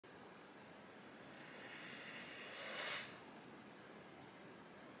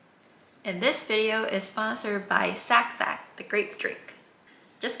And this video is sponsored by Sac Sac, the grape drink.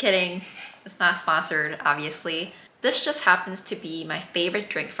 Just kidding, it's not sponsored, obviously. This just happens to be my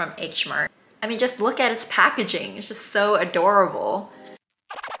favorite drink from H Mart. I mean, just look at its packaging, it's just so adorable.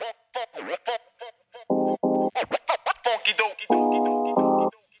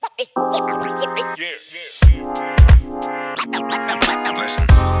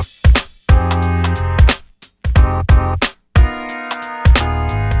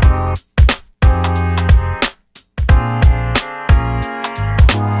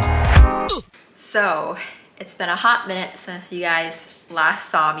 So, it's been a hot minute since you guys last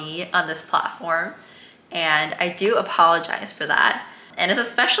saw me on this platform, and I do apologize for that. And it's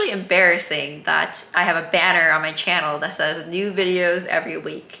especially embarrassing that I have a banner on my channel that says new videos every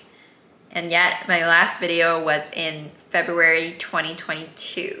week. And yet, my last video was in February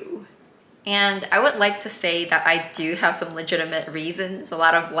 2022. And I would like to say that I do have some legitimate reasons, a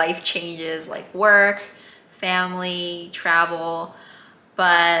lot of life changes like work, family, travel,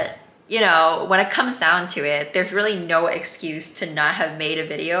 but you know, when it comes down to it, there's really no excuse to not have made a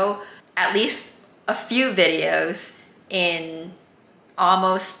video, at least a few videos in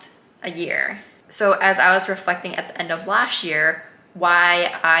almost a year. So as I was reflecting at the end of last year,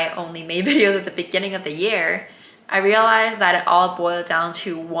 why I only made videos at the beginning of the year, I realized that it all boiled down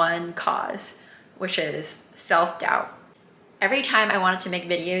to one cause, which is self-doubt. Every time I wanted to make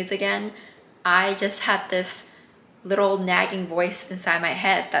videos again, I just had this little nagging voice inside my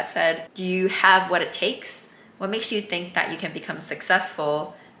head that said, do you have what it takes? What makes you think that you can become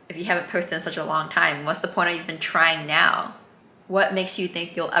successful if you haven't posted in such a long time? What's the point of even trying now? What makes you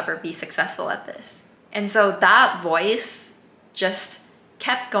think you'll ever be successful at this? And so that voice just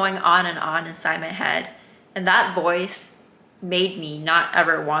kept going on and on inside my head. And that voice made me not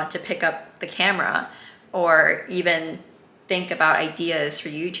ever want to pick up the camera or even think about ideas for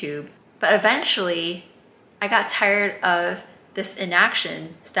YouTube. But eventually, I got tired of this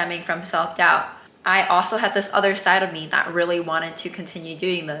inaction stemming from self-doubt. I also had this other side of me that really wanted to continue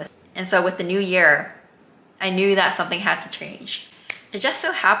doing this. And so with the new year, I knew that something had to change. It just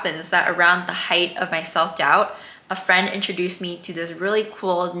so happens that around the height of my self-doubt, a friend introduced me to this really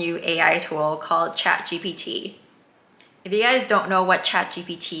cool new AI tool called ChatGPT. If you guys don't know what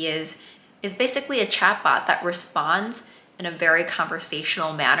ChatGPT is, it's basically a chatbot that responds in a very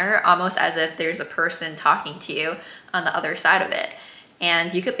conversational manner, almost as if there's a person talking to you on the other side of it.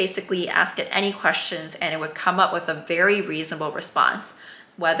 And you could basically ask it any questions and it would come up with a very reasonable response,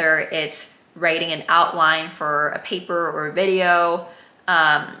 whether it's writing an outline for a paper or a video,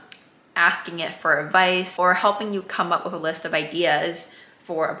 asking it for advice, or helping you come up with a list of ideas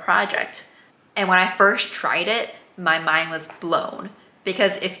for a project. And when I first tried it, my mind was blown,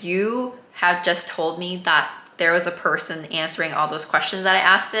 because if you had just told me that there was a person answering all those questions that I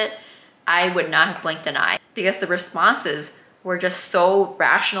asked it, I would not have blinked an eye, because the responses were just so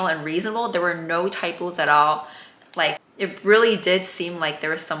rational and reasonable. There were no typos at all. Like, it really did seem like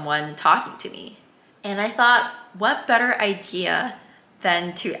there was someone talking to me. And I thought, what better idea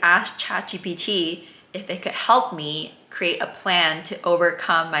than to ask ChatGPT if it could help me create a plan to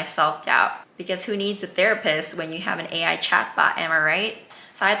overcome my self-doubt? Because who needs a therapist when you have an AI chatbot, am I right?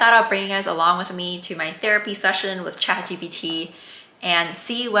 So I thought I'd bring you guys along with me to my therapy session with ChatGPT and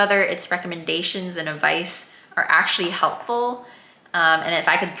see whether its recommendations and advice are actually helpful, and if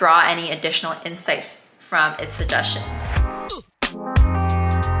I could draw any additional insights from its suggestions.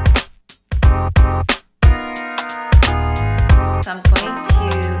 So I'm going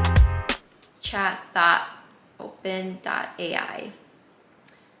to chat.open.ai.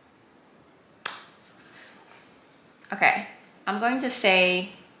 Okay. I'm going to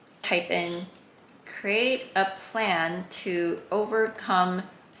say, type in, create a plan to overcome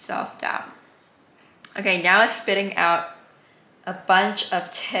self-doubt. Okay, now it's spitting out a bunch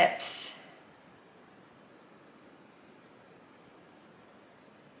of tips.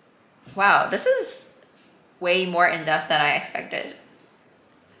 Wow, this is way more in-depth than I expected.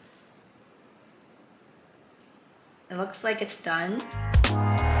 It looks like it's done.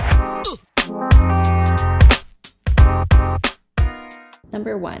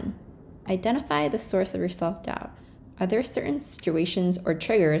 Number 1, identify the source of your self-doubt. Are there certain situations or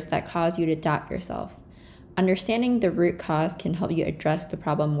triggers that cause you to doubt yourself? Understanding the root cause can help you address the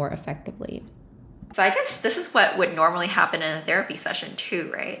problem more effectively. So I guess this is what would normally happen in a therapy session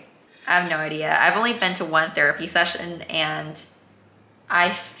too, right? I have no idea. I've only been to one therapy session, and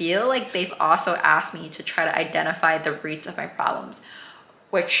I feel like they've also asked me to try to identify the roots of my problems,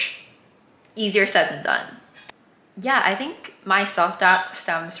 which easier said than done. Yeah, I think my self-doubt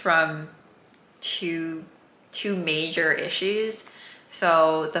stems from two major issues.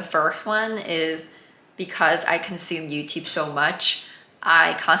 So the first one is because I consume YouTube so much,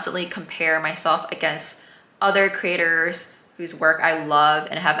 I constantly compare myself against other creators whose work I love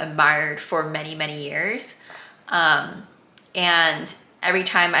and have admired for many, many years. And every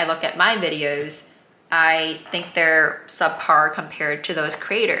time I look at my videos, I think they're subpar compared to those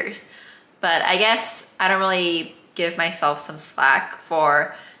creators. But I guess I don't really give myself some slack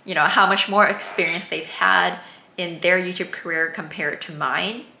for, you know, how much more experience they've had in their YouTube career compared to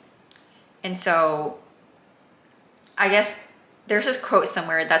mine. And so I guess there's this quote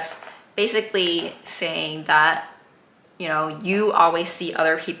somewhere that's basically saying that, you know, you always see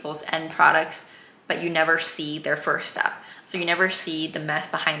other people's end products, but you never see their first step. So you never see the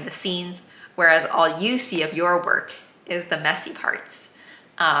mess behind the scenes, whereas all you see of your work is the messy parts.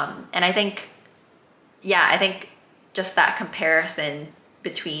 And I think, yeah, I think just that comparison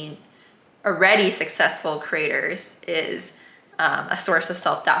between already successful creators is a source of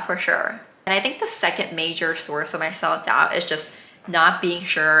self-doubt for sure. And I think the second major source of my self-doubt is just not being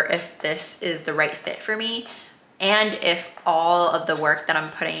sure if this is the right fit for me and if all of the work that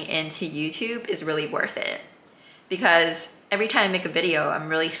I'm putting into YouTube is really worth it. Because every time I make a video, I'm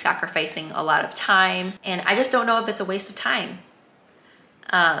really sacrificing a lot of time, and I just don't know if it's a waste of time.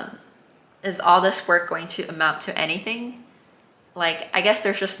 Is all this work going to amount to anything? Like, I guess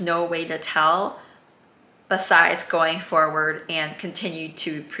there's just no way to tell besides going forward and continue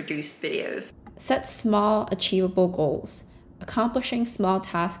to produce videos. Set small, achievable goals. Accomplishing small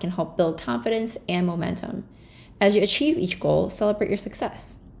tasks can help build confidence and momentum. As you achieve each goal, celebrate your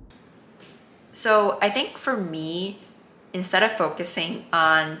success. So I think for me, instead of focusing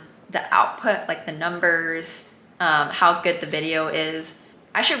on the output, like the numbers, how good the video is,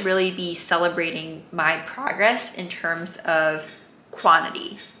 I should really be celebrating my progress in terms of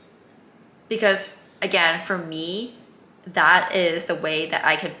quantity. Because again, for me, that is the way that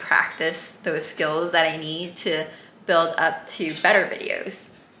I could practice those skills that I need to build up to better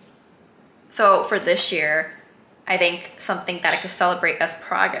videos. So for this year, I think something that I could celebrate as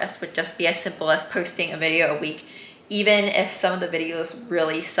progress would just be as simple as posting a video a week. Even if some of the videos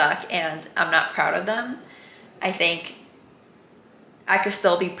really suck and I'm not proud of them, I think I could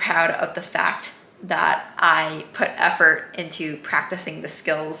still be proud of the fact that I put effort into practicing the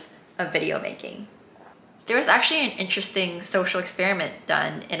skills of video making. There was actually an interesting social experiment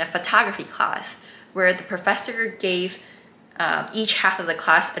done in a photography class where the professor gave each half of the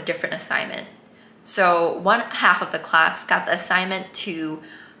class a different assignment. So one half of the class got the assignment to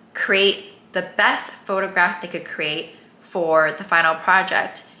create the best photograph they could create for the final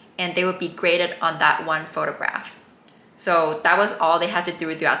project, and they would be graded on that one photograph. So that was all they had to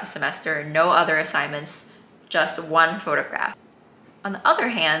do throughout the semester, no other assignments, just one photograph. On the other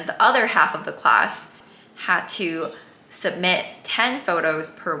hand, the other half of the class had to submit 10 photos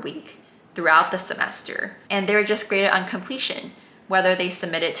per week throughout the semester, and they were just graded on completion, whether they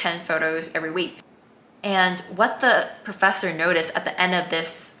submitted 10 photos every week. And what the professor noticed at the end of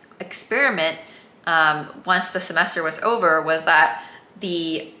this experiment, once the semester was over, was that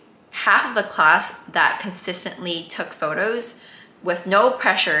the half of the class that consistently took photos with no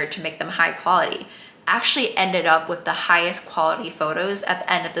pressure to make them high quality actually ended up with the highest quality photos at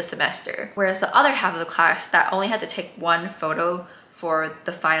the end of the semester. Whereas the other half of the class that only had to take one photo for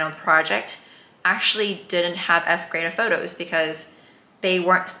the final project actually didn't have as great of photos because they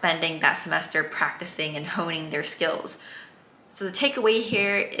weren't spending that semester practicing and honing their skills. So the takeaway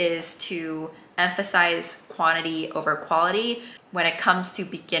here is to emphasize quantity over quality when it comes to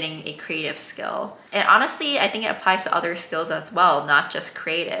beginning a creative skill. And honestly, I think it applies to other skills as well, not just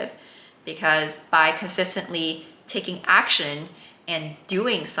creative, because by consistently taking action and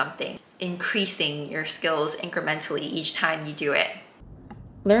doing something, increasing your skills incrementally each time you do it.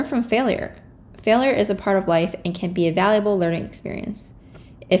 Learn from failure. Failure is a part of life and can be a valuable learning experience.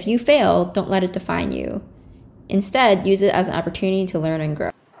 If you fail, don't let it define you. Instead, use it as an opportunity to learn and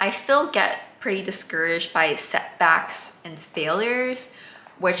grow. I still get pretty discouraged by setbacks and failures,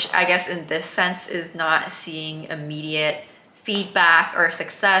 which I guess in this sense is not seeing immediate feedback or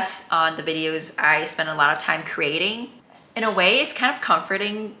success on the videos I spend a lot of time creating. In a way, it's kind of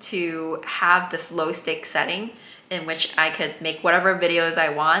comforting to have this low stake setting in which I could make whatever videos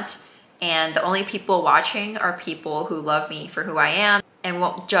I want, and the only people watching are people who love me for who I am and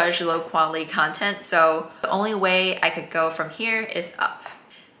won't judge low quality content. So the only way I could go from here is up.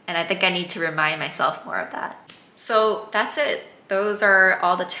 And I think I need to remind myself more of that. So that's it. Those are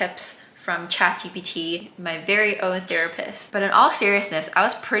all the tips from ChatGPT, my very own therapist. But in all seriousness, I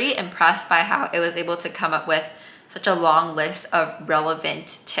was pretty impressed by how it was able to come up with such a long list of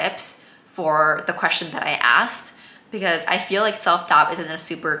relevant tips for the question that I asked. because I feel like self-doubt isn't a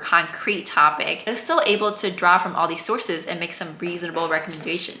super concrete topic. I was still able to draw from all these sources and make some reasonable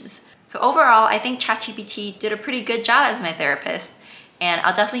recommendations. So overall, I think ChatGPT did a pretty good job as my therapist, and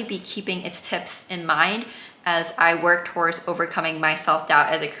I'll definitely be keeping its tips in mind as I work towards overcoming my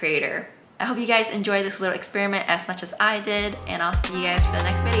self-doubt as a creator. I hope you guys enjoyed this little experiment as much as I did, and I'll see you guys for the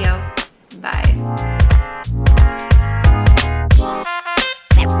next video. Bye.